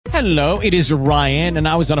Hello, it is Ryan, and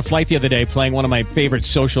I was on a flight the other day playing one of my favorite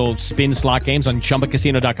social spin slot games on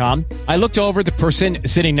ChumbaCasino.com. I looked over at the person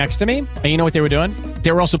sitting next to me, and you know what they were doing?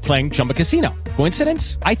 They were also playing Chumba Casino.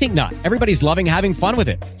 Coincidence? I think not. Everybody's loving having fun with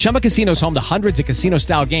it. Chumba Casino is home to hundreds of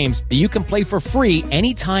casino-style games that you can play for free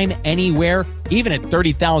anytime, anywhere, even at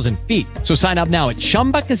 30,000 feet. So sign up now at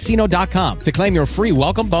ChumbaCasino.com to claim your free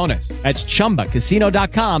welcome bonus. That's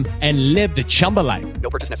ChumbaCasino.com and live the Chumba life. No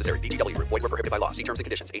purchase necessary. VGW. Void were prohibited by law. See terms and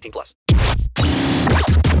conditions. 18+.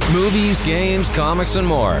 Movies, games, comics, and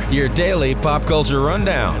more. Your daily pop culture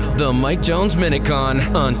rundown. The Mike Jones Minute Con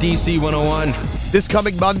on DC 101. This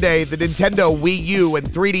coming Monday, the Nintendo Wii U and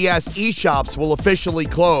 3DS eShops will officially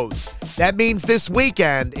close. That means this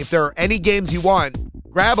weekend, if there are any games you want,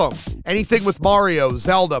 grab them. Anything with Mario,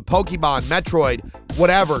 Zelda, Pokemon, Metroid,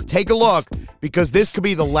 whatever. Take a look, because this could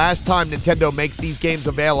be the last time Nintendo makes these games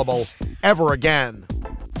available ever again.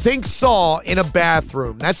 Think Saw in a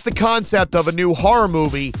bathroom. That's the concept of a new horror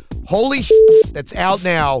movie, holy shit, that's out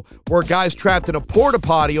now, where a guy's trapped in a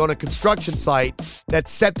port-a-potty on a construction site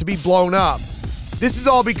that's set to be blown up. This is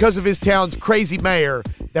all because of his town's crazy mayor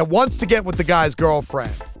that wants to get with the guy's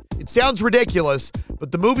girlfriend. It sounds ridiculous,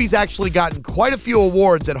 but the movie's actually gotten quite a few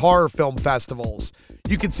awards at horror film festivals.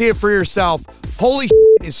 You can see it for yourself. Holy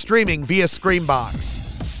shit is streaming via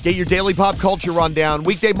Screambox. Get your daily pop culture rundown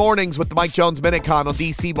weekday mornings with the Mike Jones Minute Con on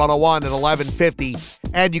DC 101 at 11:50.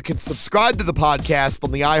 And you can subscribe to the podcast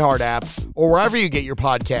on the iHeart app or wherever you get your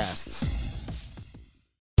podcasts.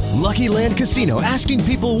 Lucky Land Casino, asking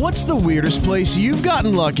people, what's the weirdest place you've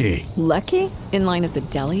gotten lucky? Lucky? In line at the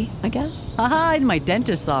deli, I guess? Aha, in my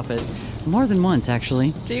dentist's office. More than once,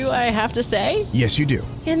 actually. Do I have to say? Yes, you do.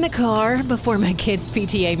 In the car before my kids'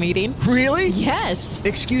 PTA meeting. Really? Yes.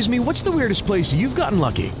 Excuse me, what's the weirdest place you've gotten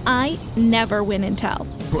lucky? I never win and tell.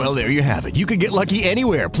 Well, there you have it. You can get lucky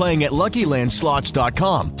anywhere, playing at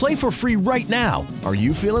LuckyLandSlots.com. Play for free right now. Are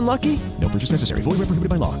you feeling lucky? No purchase necessary. Void where prohibited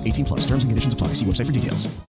by law. 18+. Terms and conditions apply. See website for details.